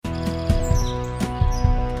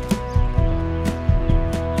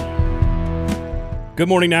Good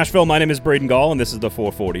morning, Nashville. My name is Braden Gall, and this is the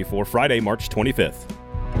 440 for Friday, March 25th.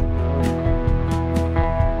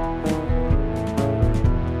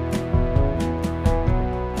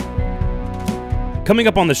 Coming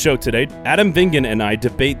up on the show today, Adam Vingan and I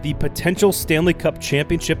debate the potential Stanley Cup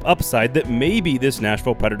championship upside that maybe this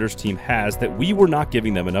Nashville Predators team has that we were not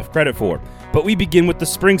giving them enough credit for. But we begin with the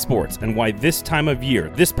spring sports and why this time of year,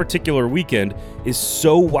 this particular weekend, is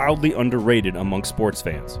so wildly underrated among sports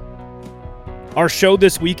fans. Our show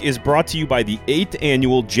this week is brought to you by the 8th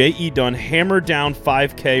annual J.E. Dunn Hammer Down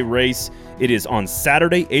 5K race. It is on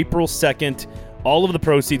Saturday, April 2nd. All of the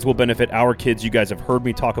proceeds will benefit Our Kids. You guys have heard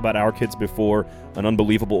me talk about Our Kids before, an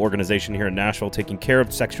unbelievable organization here in Nashville taking care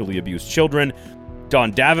of sexually abused children.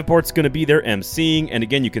 Don Davenport's going to be there emceeing, and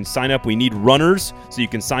again, you can sign up. We need runners, so you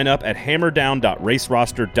can sign up at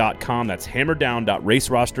hammerdown.raceroster.com. That's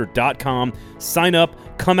hammerdown.raceroster.com. Sign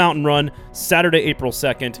up, come out and run Saturday, April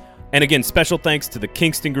 2nd. And again, special thanks to the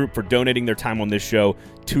Kingston Group for donating their time on this show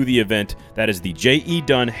to the event. That is the J.E.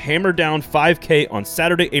 Dunn Hammer Down 5K on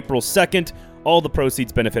Saturday, April 2nd. All the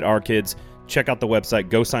proceeds benefit Our Kids. Check out the website.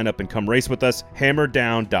 Go sign up and come race with us.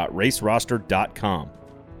 hammerdown.raceroster.com.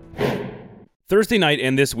 Thursday night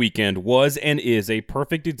and this weekend was and is a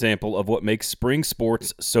perfect example of what makes spring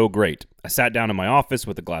sports so great. I sat down in my office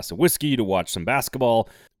with a glass of whiskey to watch some basketball,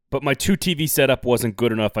 but my 2 TV setup wasn't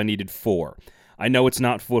good enough. I needed 4. I know it's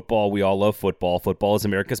not football. We all love football. Football is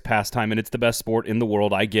America's pastime, and it's the best sport in the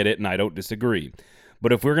world. I get it, and I don't disagree.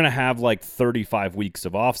 But if we're going to have like 35 weeks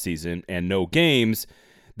of off-season and no games,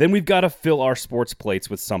 then we've got to fill our sports plates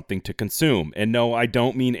with something to consume. And no, I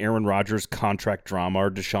don't mean Aaron Rodgers' contract drama or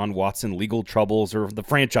Deshaun Watson legal troubles or the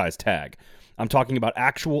franchise tag. I'm talking about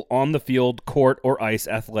actual on-the-field, court, or ice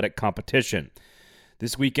athletic competition.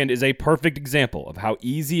 This weekend is a perfect example of how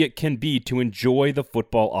easy it can be to enjoy the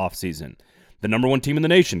football off-season. The number 1 team in the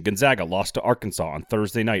nation, Gonzaga, lost to Arkansas on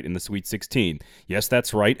Thursday night in the Sweet 16. Yes,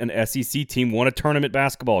 that's right, an SEC team won a tournament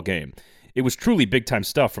basketball game. It was truly big-time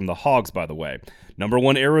stuff from the Hogs, by the way. Number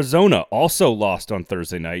 1 Arizona also lost on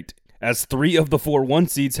Thursday night, as 3 of the 4 1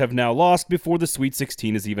 seeds have now lost before the Sweet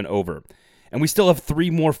 16 is even over. And we still have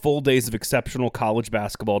 3 more full days of exceptional college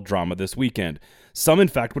basketball drama this weekend. Some, in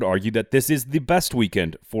fact, would argue that this is the best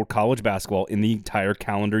weekend for college basketball in the entire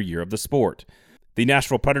calendar year of the sport. The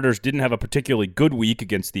Nashville Predators didn't have a particularly good week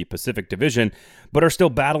against the Pacific Division, but are still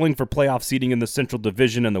battling for playoff seeding in the Central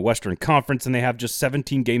Division and the Western Conference, and they have just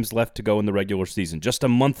 17 games left to go in the regular season, just a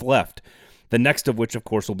month left, the next of which, of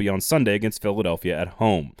course, will be on Sunday against Philadelphia at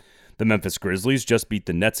home. The Memphis Grizzlies just beat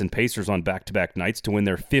the Nets and Pacers on back-to-back nights to win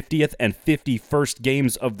their 50th and 51st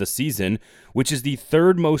games of the season, which is the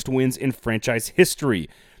 3rd most wins in franchise history,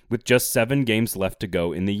 with just 7 games left to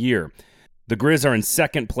go in the year. The Grizz are in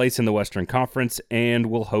 2nd place in the Western Conference and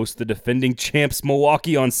will host the defending champs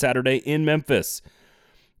Milwaukee on Saturday in Memphis.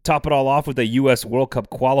 Top it all off with a U.S. World Cup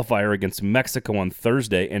qualifier against Mexico on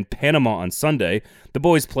Thursday and Panama on Sunday. The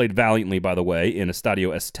boys played valiantly, by the way, in Estadio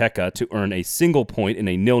Azteca to earn a single point in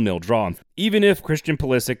a 0-0 draw, even if Christian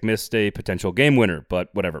Pulisic missed a potential game winner,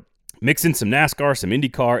 but whatever. Mix in some NASCAR, some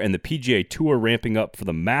IndyCar, and the PGA Tour ramping up for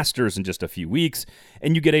the Masters in just a few weeks,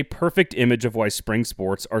 and you get a perfect image of why spring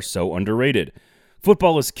sports are so underrated.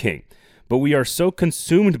 Football is king, but we are so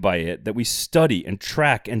consumed by it that we study and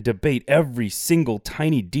track and debate every single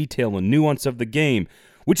tiny detail and nuance of the game,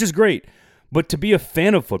 which is great. But to be a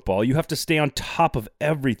fan of football, you have to stay on top of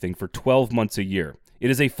everything for 12 months a year. It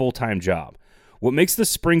is a full-time job. What makes the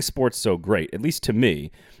spring sports so great, at least to me,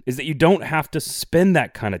 is that you don't have to spend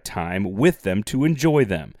that kind of time with them to enjoy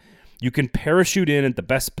them. You can parachute in at the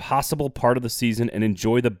best possible part of the season and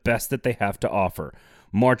enjoy the best that they have to offer.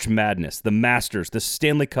 March Madness, the Masters, the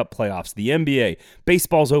Stanley Cup playoffs, the NBA,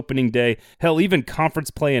 baseball's opening day, hell, even conference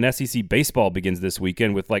play in SEC baseball begins this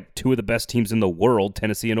weekend with like 2 of the best teams in the world,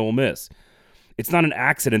 Tennessee and Ole Miss. It's not an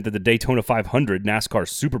accident that the Daytona 500 NASCAR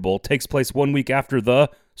Super Bowl takes place 1 week after the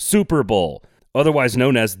Super Bowl, otherwise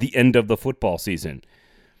known as the end of the football season.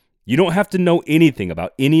 You don't have to know anything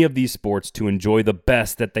about any of these sports to enjoy the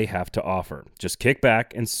best that they have to offer. Just kick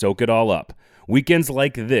back and soak it all up. Weekends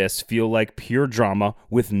like this feel like pure drama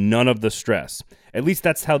with none of the stress. At least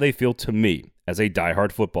that's how they feel to me as a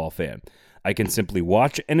diehard football fan. I can simply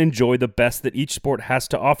watch and enjoy the best that each sport has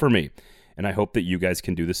to offer me, and I hope that you guys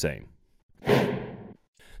can do the same.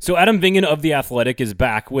 So Adam Vingen of The Athletic is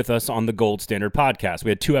back with us on the Gold Standard podcast. We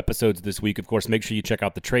had 2 episodes this week. Of course, make sure you check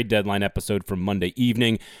out the trade deadline episode from Monday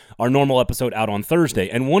evening, our normal episode out on Thursday.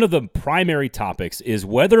 And one of the primary topics is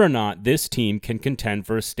whether or not this team can contend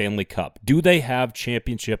for a Stanley Cup. Do they have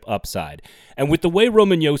championship upside? And with the way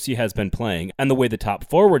Roman Josi has been playing and the way the top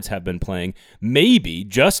forwards have been playing, maybe,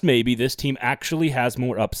 just maybe, this team actually has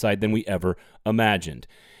more upside than we ever imagined.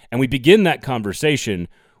 And we begin that conversation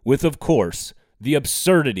with, of course, the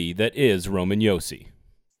absurdity that is Roman Josi.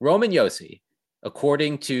 Roman Josi,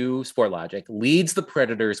 according to Sportlogic, leads the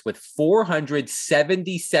Predators with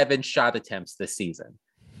 477 shot attempts this season.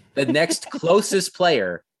 The next closest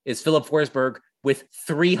player is Philip Forsberg with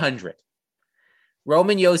 300.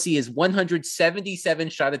 Roman Josi is 177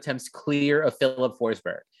 shot attempts clear of Philip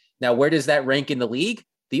Forsberg. Now, where does that rank in the league?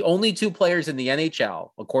 The only 2 players in the NHL,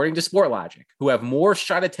 according to Sportlogic, who have more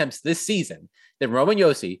shot attempts this season than Roman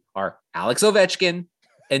Josi are Alex Ovechkin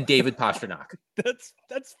and David Pastrnak. That's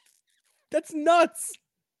nuts.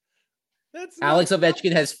 Alex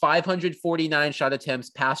Ovechkin has 549 shot attempts.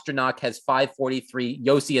 Pastrnak has 543.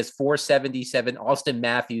 Josi has 477. Austin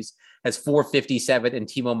Matthews has 457. And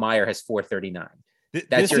Timo Meier has 439.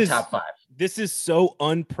 That's your top 5. This is so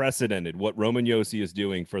unprecedented what Roman Josi is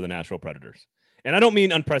doing for the Nashville Predators. And I don't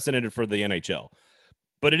mean unprecedented for the NHL,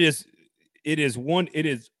 but this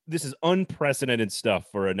is unprecedented stuff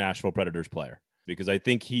for a Nashville Predators player, because I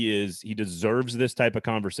think he deserves this type of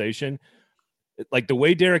conversation. Like the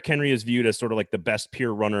way Derrick Henry is viewed as sort of like the best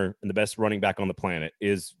pure runner and the best running back on the planet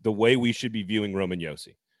is the way we should be viewing Roman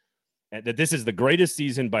Josi. And that this is the greatest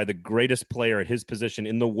season by the greatest player at his position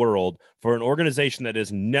in the world for an organization that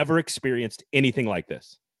has never experienced anything like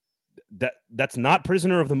this. That's not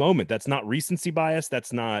prisoner of the moment. That's not recency bias.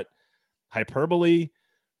 That's not hyperbole.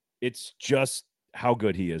 It's just how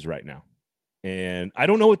good he is right now. And I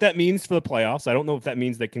don't know what that means for the playoffs. I don't know if that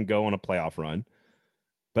means they can go on a playoff run.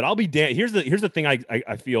 But I'll be damned. Here's the thing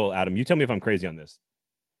I feel, Adam. You tell me if I'm crazy on this.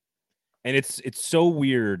 And it's so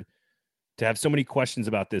weird to have so many questions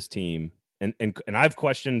about this team. And I've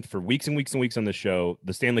questioned for weeks and weeks and weeks on the show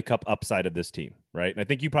the Stanley Cup upside of this team, right? And I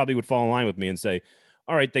think you probably would fall in line with me and say,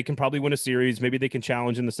 all right, they can probably win a series. Maybe they can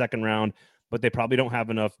challenge in the second round, but they probably don't have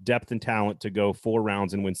enough depth and talent to go 4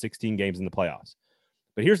 rounds and win 16 games in the playoffs.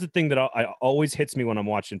 But here's the thing that I always hits me when I'm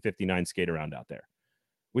watching 59 skate around out there,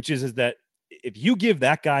 which is that if you give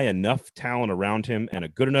that guy enough talent around him and a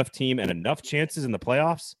good enough team and enough chances in the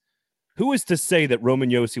playoffs, who is to say that Roman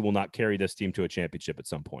Josi will not carry this team to a championship at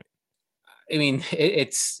some point? I mean,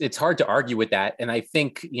 it's hard to argue with that. And I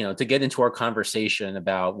think, to get into our conversation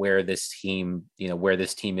about where this team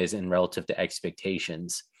is in relative to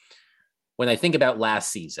expectations, when I think about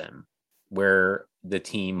last season, where the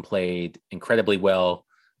team played incredibly well,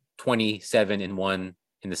 27-1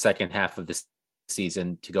 in the second half of the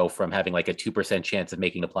season, to go from having like a 2% chance of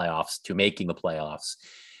making the playoffs to making the playoffs.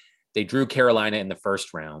 They drew Carolina in the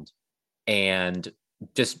first round. And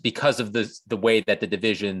just because of the way that the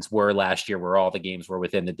divisions were last year, where all the games were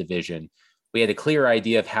within the division, we had a clear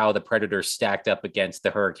idea of how the Predators stacked up against the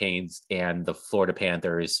Hurricanes and the Florida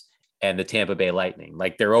Panthers and the Tampa Bay Lightning.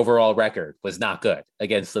 Like, their overall record was not good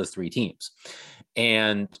against those 3 teams.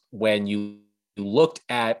 And when you looked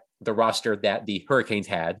at the roster that the Hurricanes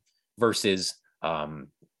had versus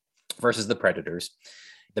the Predators,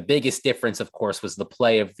 the biggest difference, of course, was the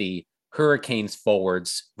play of the Hurricanes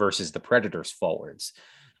forwards versus the Predators forwards.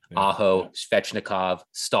 Yeah. Aho, Svechnikov,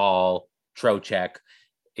 Stahl, Trocheck,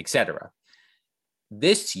 etc.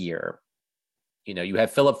 This year, you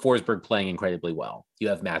have Philip Forsberg playing incredibly well. You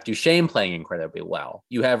have Matt Duchene playing incredibly well.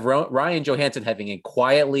 You have Ryan Johansson having a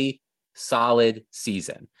quietly solid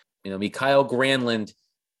season. Mikael Granlund,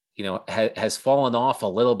 has fallen off a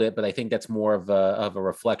little bit, but I think that's more of a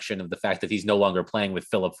reflection of the fact that he's no longer playing with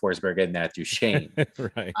Philip Forsberg and Matt Duchene.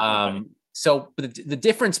 Right. So the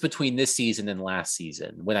difference between this season and last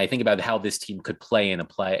season, when I think about how this team could play in the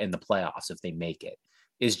playoffs if they make it,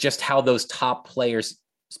 is just how those top players,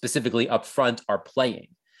 specifically up front, are playing.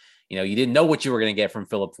 You didn't know what you were going to get from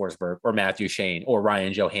Philip Forsberg or Matt Duchene or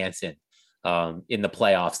Ryan Johansson in the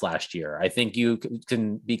playoffs last year. I think you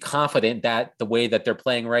can be confident that the way that they're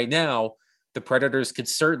playing right now, the Predators could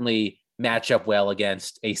certainly match up well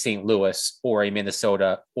against a St. Louis or a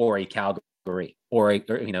Minnesota or a Calgary or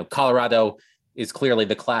Colorado is clearly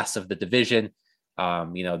the class of the division.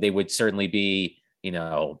 They would certainly be,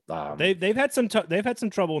 they've had some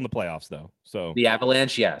trouble in the playoffs though. So the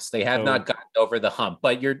Avalanche, yes, they have not gotten over the hump,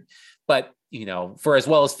 but for as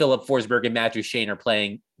well as Philip Forsberg and Matt Duchene are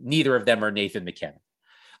playing, neither of them are Nathan McKinnon.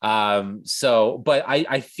 But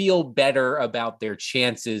I feel better about their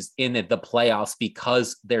chances in the playoffs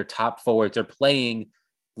because their top forwards are playing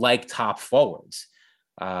like top forwards.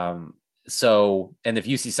 So, and if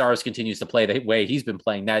UC Saros continues to play the way he's been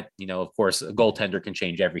playing, that, of course, a goaltender can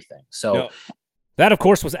change everything. So, no. That, of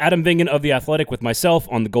course, was Adam Vingan of The Athletic with myself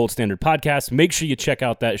on the Gold Standard podcast. Make sure you check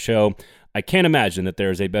out that show. I can't imagine that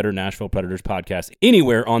there is a better Nashville Predators podcast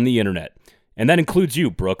anywhere on the internet. And that includes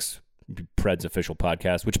you, Brooks, Preds official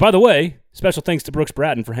podcast, which, by the way, special thanks to Brooks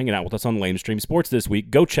Bratton for hanging out with us on Lamestream Sports this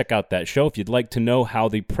week. Go check out that show if you'd like to know how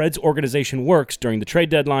the Preds organization works during the trade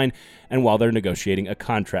deadline and while they're negotiating a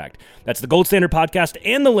contract. That's the Gold Standard podcast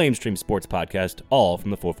and the Lamestream Sports podcast, all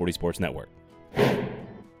from the 440 Sports Network.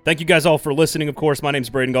 Thank you guys all for listening. Of course, my name's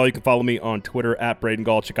Braden Gall. You can follow me on Twitter at Braden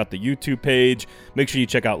Gall. Check out the YouTube page. Make sure you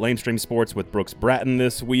check out Lamestream Sports with Brooks Bratton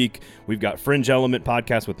this week. We've got Fringe Element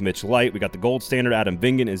podcast with Mitch Light. We got the Gold Standard. Adam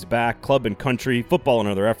Vingan is back. Club and Country, football and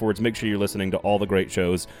other F words. Make sure you're listening to all the great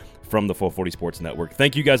shows from the 440 Sports Network.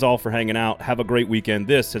 Thank you guys all for hanging out. Have a great weekend.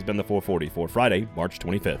 This has been the 440 for Friday, March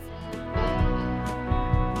 25th.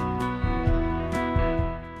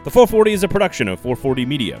 The 440 is a production of 440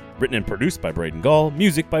 Media, written and produced by Braden Gall,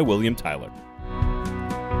 music by William Tyler.